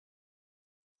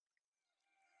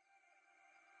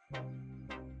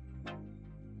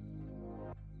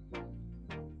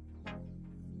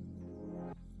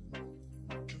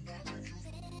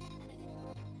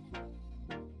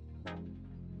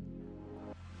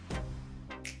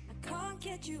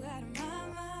Get you out of my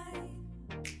mind.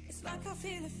 It's like I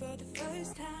feel it for the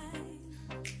first time.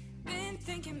 Been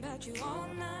thinking about you all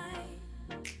night.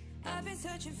 I've been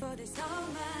searching for this all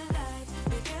my life.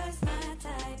 You're just my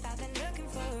type. I've been looking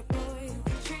for a boy who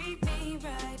can treat me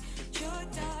right. Your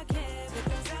dark hair with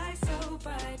those eyes so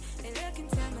bright. They look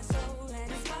into my soul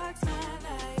and it sparks my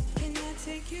life. Can I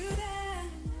take you there?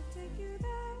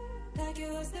 Like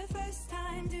it was the first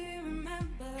time. Do you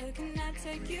remember? Can I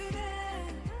take you there?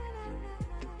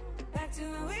 Back to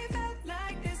when we felt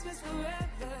like this was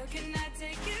forever. Can I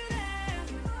take you there?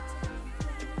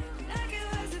 Like it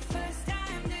was the first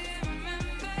time. Do you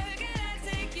remember? Can I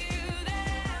take you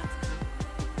there?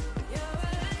 You're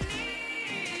what I need.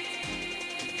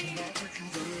 Can I take you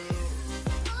there?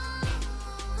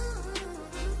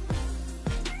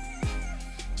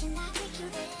 Can I take you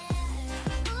there?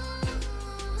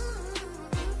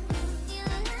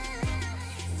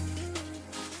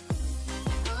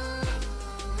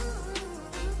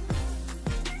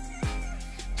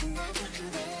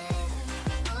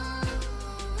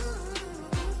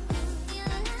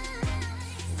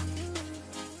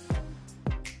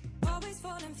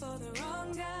 For the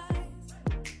wrong guys,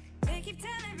 they keep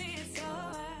telling me it's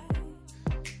alright.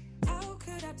 How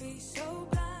could I be so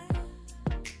blind?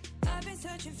 I've been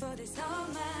searching for this all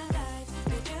my life.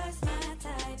 You're just my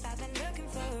type. I've been looking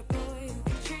for a boy who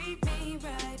can treat me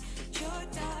right. Your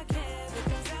dark hair with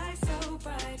those eyes so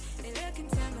bright. They look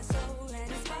into my soul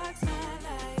and it sparks my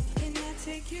life. Can I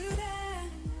take you there?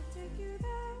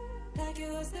 Like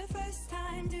it was the first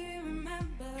time. Do you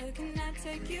remember? Can I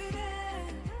take you there?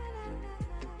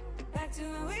 Back to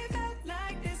when we felt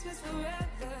like this was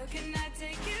forever. Can I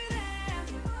take you there?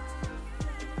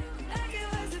 Like it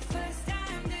was the first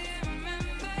time. Do you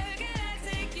remember? Can I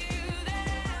take you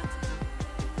there?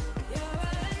 You're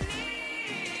what I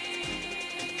need.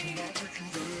 Can I take you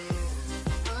there?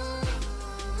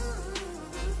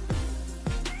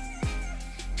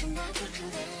 Can I take you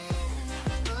there?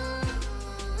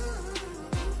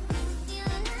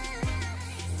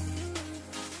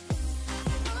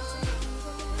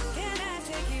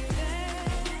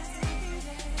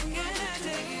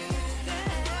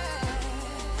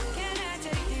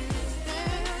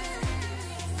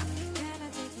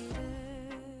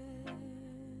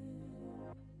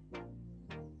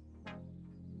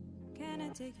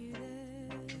 Take you there.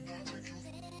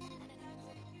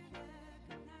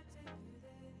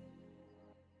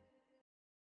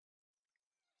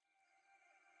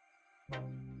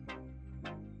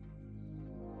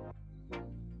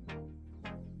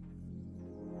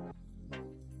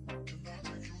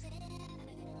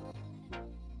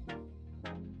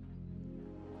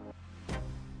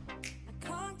 I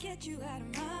can't get you out of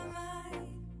my mind.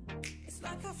 It's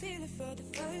like I feel it for the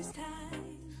first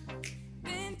time.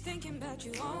 Been thinking about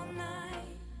you all night.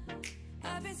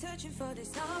 I've been searching for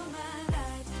this all my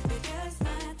life. You're just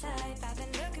my type. I've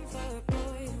been looking for a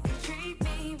boy who can treat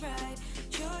me right.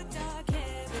 Your dark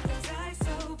hair with those eyes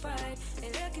so bright. They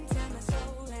look into my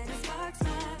soul and it sparks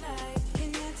my life.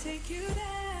 Can I take you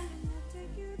there?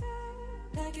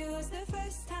 Like it was the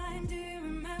first time. Do you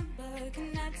remember?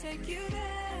 Can I take you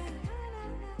there?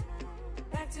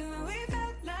 Back to when we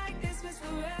felt like this was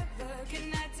forever.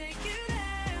 Can I take you there?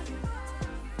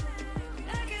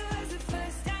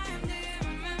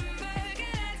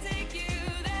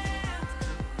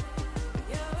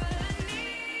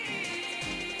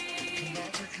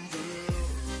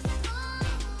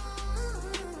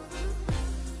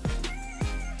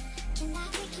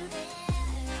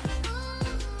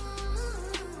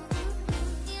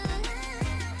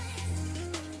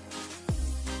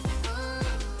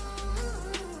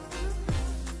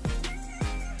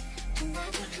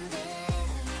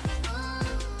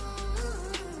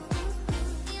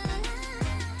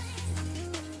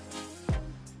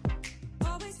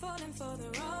 For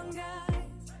the wrong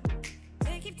guys,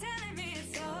 they keep telling me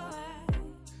it's alright.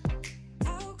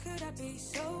 How could I be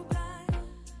so blind?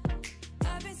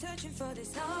 I've been searching for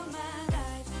this all my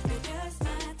life. You're just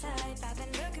my type. I've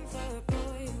been looking for a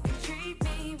boy who can treat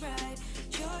me right.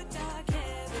 Your dark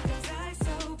hair with those eyes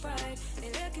so bright.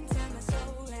 They look into my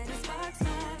soul and it sparks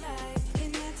my life.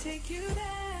 Can I take you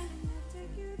there?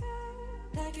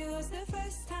 Like it was the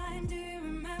first time. Do you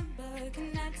remember?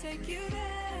 Can I take you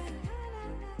there?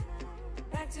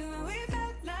 Back to when we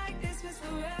felt like this was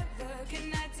forever.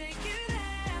 Can I take you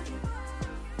there?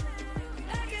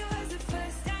 Like it was the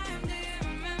first time. Do you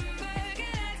remember?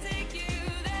 Can I take you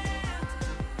there?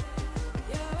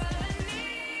 You're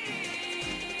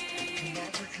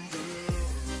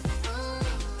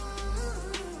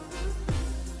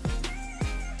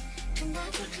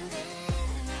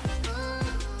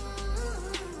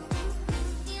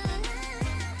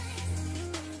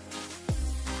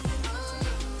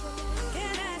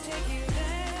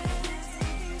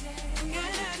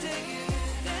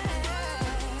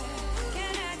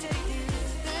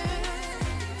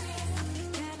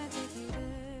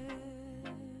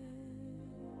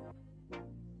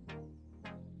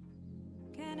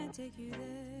take you there?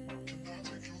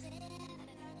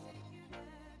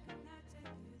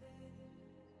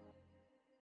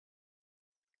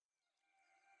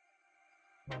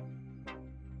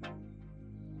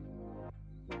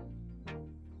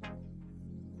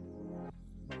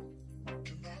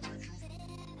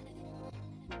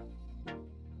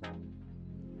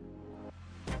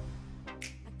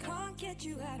 Get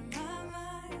you out of my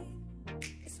mind.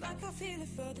 It's like I feel it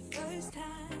for the first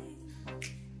time.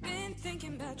 Been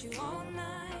thinking about you all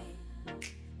night.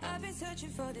 I've been searching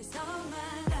for this all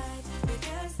my life. You're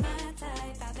just my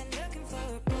type. I've been looking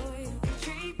for a boy who can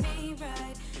treat me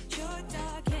right. Your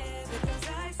dark hair with those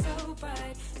eyes so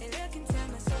bright. They look into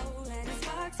my soul and it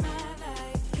sparks my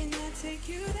life. Can I take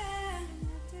you there?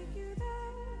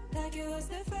 Like it was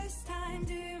the first time,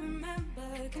 do you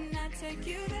remember? Can I take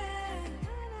you there?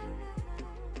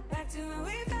 Back to when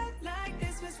we felt like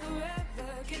this was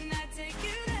forever. Can I take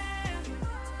you there?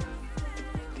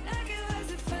 Like it was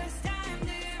the first time,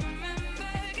 do you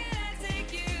remember? Can I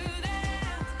take you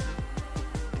there?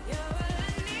 You're all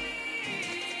I need.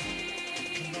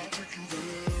 Can I take you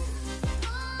there?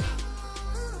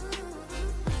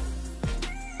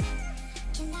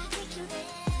 Can I take you there?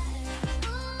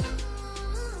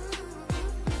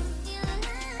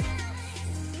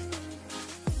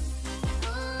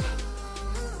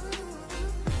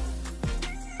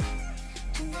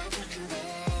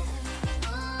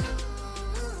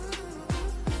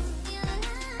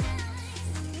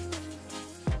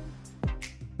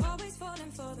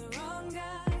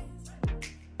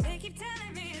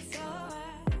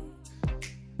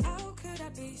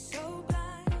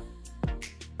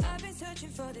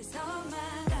 For this all my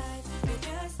life, you're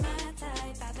just my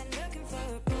type. I've been looking for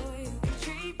a boy who can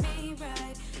treat me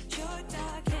right. Your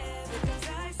dark hair with those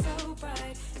eyes so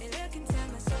bright. They look into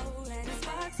my soul and it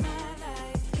sparks my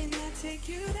life. Can I take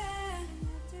you there?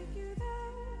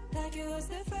 Like it was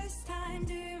the first time,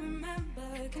 do you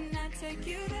remember? Can I take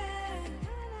you there?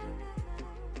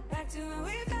 Back to when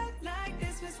we felt like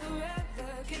this was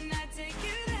forever. Can I take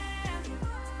you there?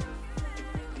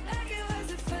 Like it was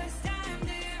the first time.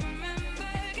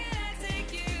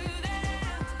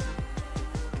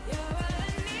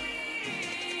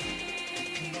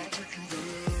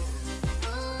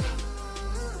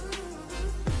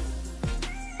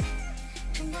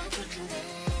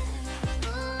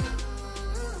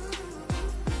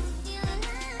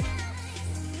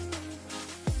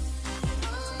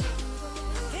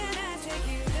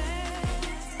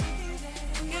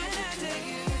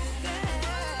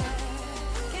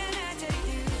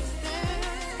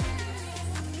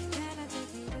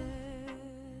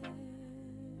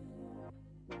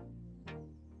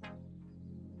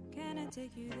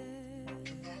 Take you there.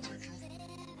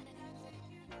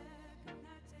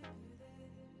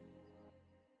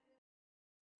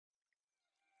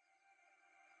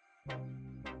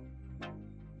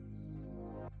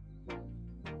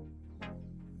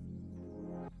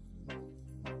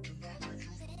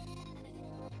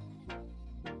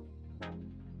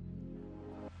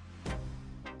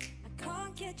 I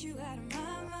can't get you out of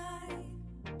my mind.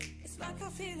 It's like I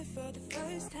feel it for the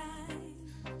first time.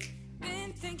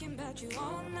 Been thinking about you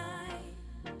all night.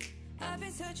 I've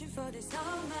been searching for this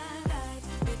all my life.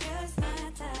 You're just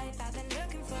my type. I've been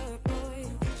looking for a boy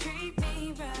who can treat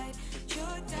me right.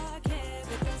 Your dark hair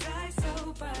with those eyes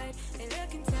so bright. They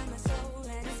look into my soul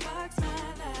and it sparks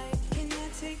my life. Can I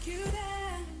take you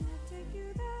there?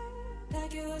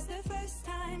 Like it was the first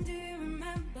time, do you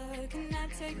remember? Can I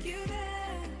take you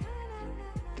there?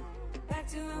 Back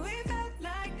to when we felt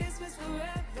like this was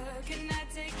forever. Can I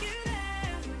take you there?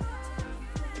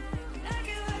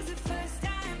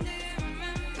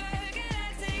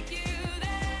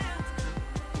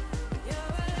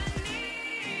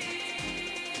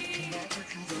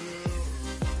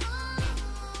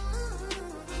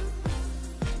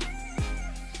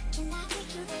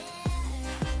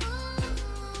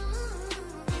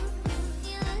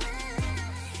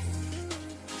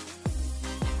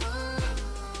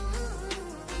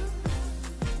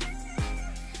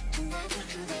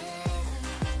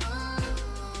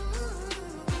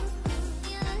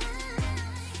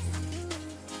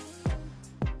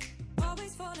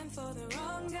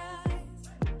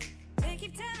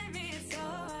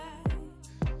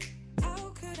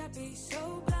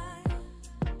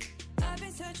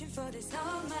 For this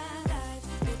all my life,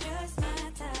 you're just my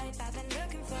type. I've been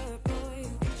looking for a boy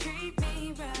who can treat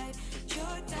me right.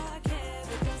 Your dark hair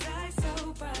with those eyes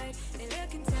so bright. They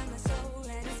look into my soul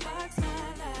and it sparks my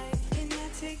life. Can I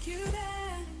take you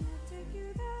there?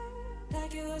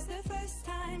 Like it was the first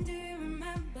time, do you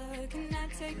remember? Can I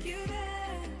take you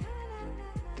there?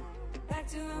 Back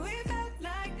to when we felt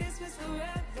like this was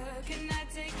forever. Can I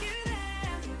take you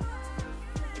there?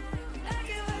 Like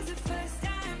it was the first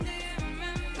time, do you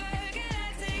remember? Can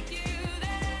I take you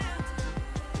there?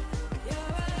 You're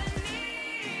all I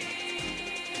need.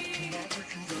 Can I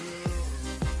take you there?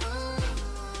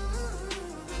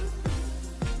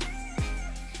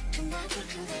 Can I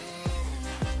take you there?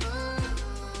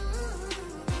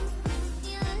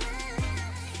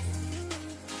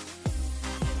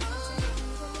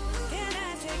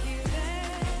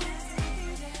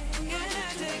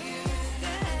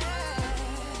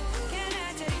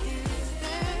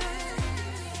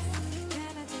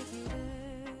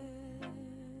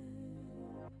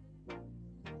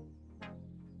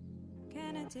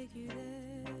 Take you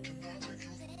there.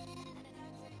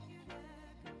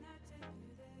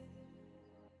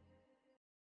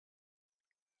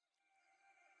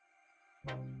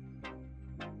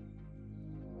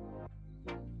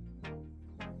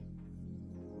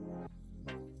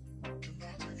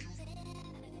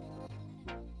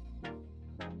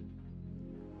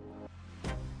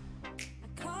 I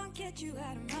can't get you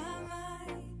out of my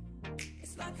mind.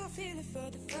 It's like I feel it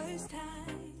for the first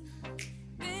time.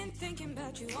 Been thinking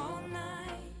about you all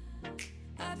night.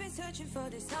 I've been searching for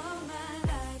this all my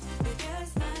life. You're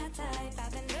just my type.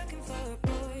 I've been looking for a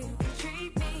boy who can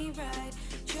treat me right.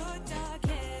 Your dark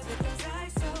hair with those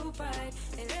eyes so bright,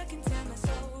 they look into my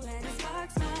soul and it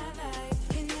sparks my life.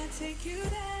 Can I take you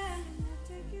there?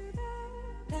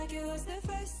 Like it was the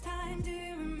first time, do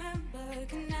you remember?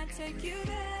 Can I take you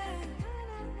there?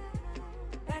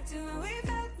 Back to when we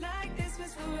felt like this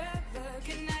was forever.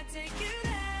 Can I take you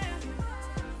there?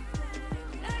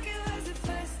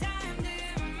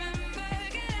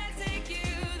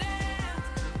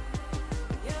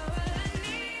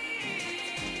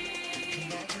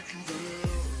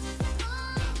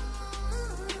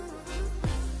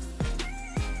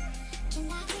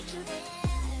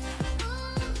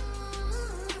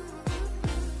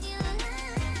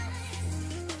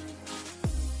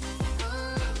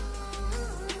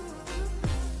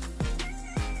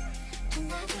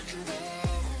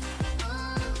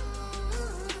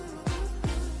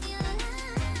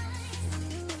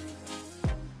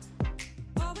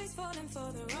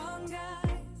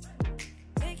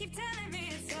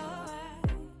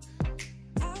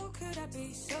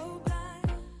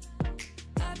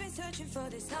 For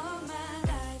this all my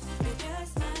life, you're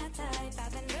just my type.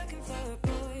 I've been looking for a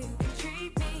boy who can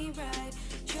treat me right.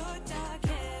 Your dark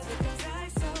hair with those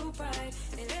eyes so bright,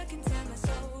 they look into my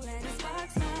soul and it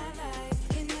sparks my life.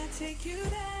 Can I take you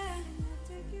there?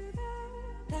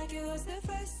 Like it was the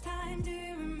first time, do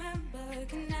you remember?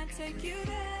 Can I take you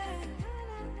there?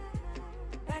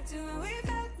 Back to when we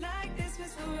felt like this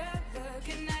was forever.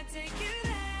 Can I take you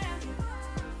there?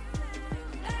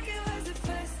 Like it was the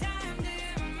first time.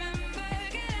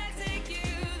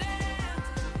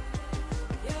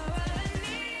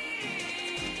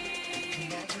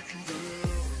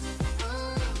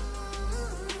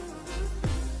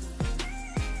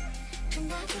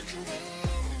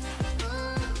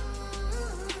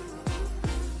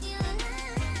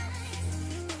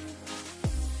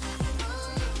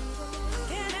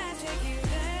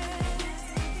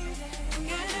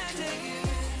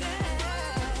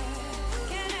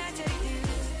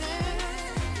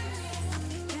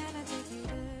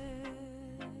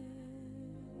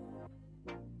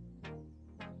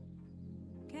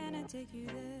 Take you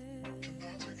there.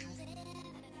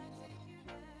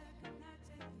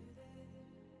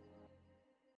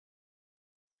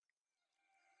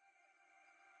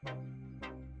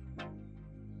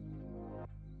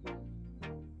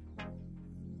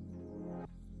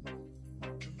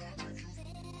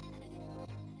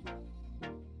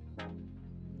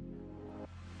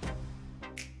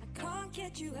 I can't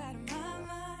get you out of my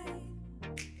mind.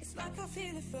 It's like I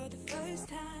feel it for the first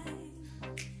time.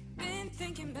 Been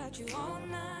thinking about you all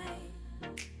night.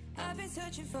 I've been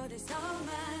searching for this all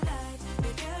my life.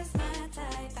 You're just my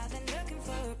type. I've been looking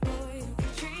for a boy who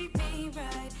can treat me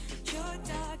right. Your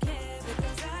dark hair with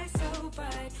those eyes so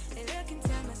bright, they look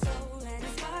into my soul and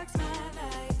it sparks my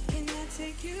life. Can I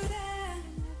take you there?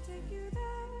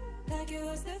 Like it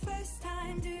was the first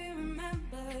time, do you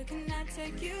remember? Can I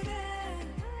take you there?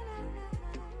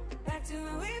 Back to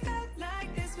when we felt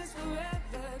like this was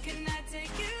forever. Can I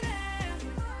take you there?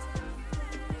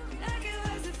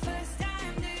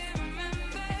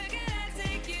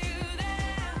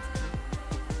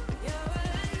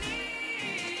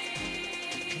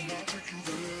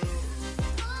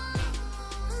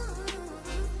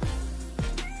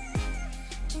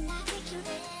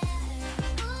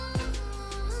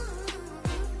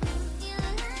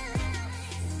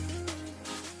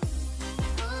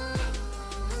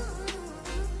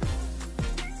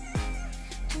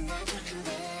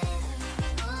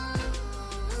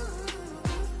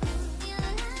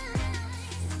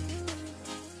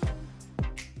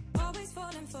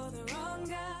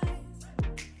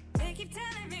 keep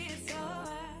telling me it's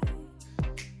alright.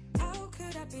 How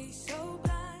could I be so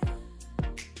blind?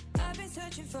 I've been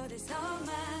searching for this all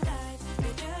my life.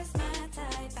 You're just my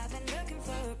type. I've been looking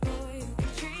for a boy who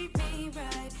can treat me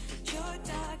right. Your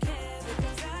dark hair with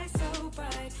those eyes so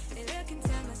bright, they look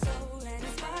into my soul and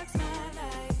it sparks my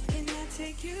life. Can I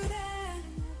take you there?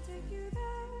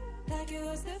 Like it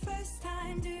was the first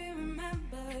time, do you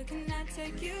remember? Can I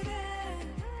take you there?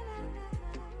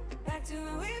 Back to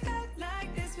when we felt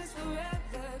like this was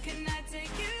forever. Can I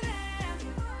take you there?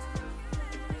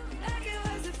 Like it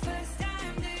was the first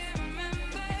time, do you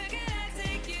remember? Can I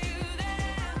take you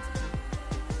there?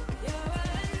 You're all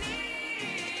I need.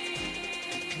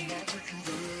 Can I take you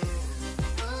there?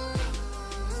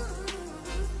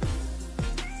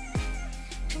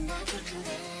 Can I take you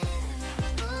there?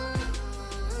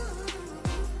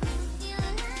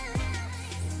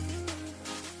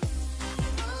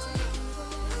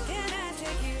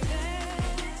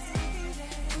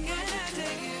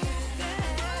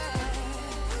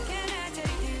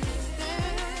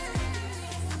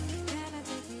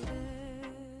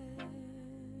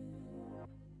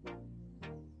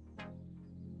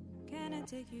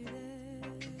 Take you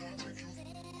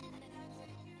there.